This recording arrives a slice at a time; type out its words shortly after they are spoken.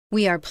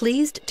We are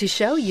pleased to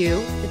show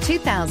you the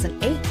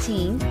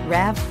 2018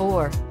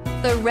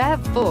 RAV4. The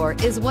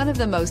RAV4 is one of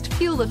the most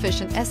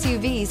fuel-efficient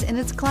SUVs in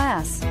its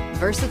class.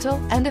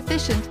 Versatile and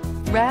efficient,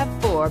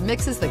 RAV4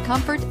 mixes the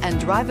comfort and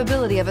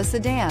drivability of a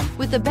sedan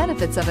with the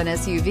benefits of an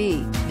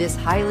SUV. This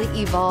highly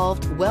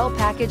evolved,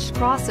 well-packaged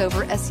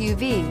crossover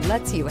SUV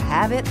lets you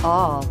have it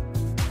all.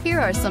 Here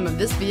are some of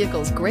this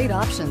vehicle's great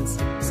options: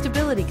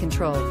 stability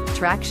control,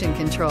 traction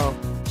control,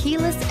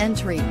 keyless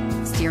entry,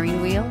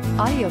 steering wheel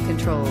audio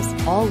controls,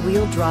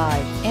 all-wheel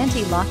drive,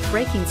 anti-lock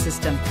braking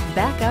system,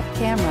 backup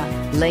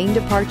camera, lane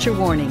departure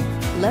warning,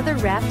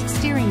 leather-wrapped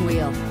steering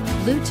wheel,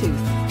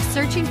 Bluetooth.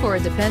 Searching for a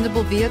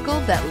dependable vehicle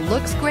that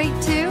looks great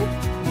too?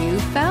 You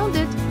found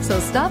it, so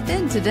stop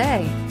in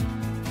today.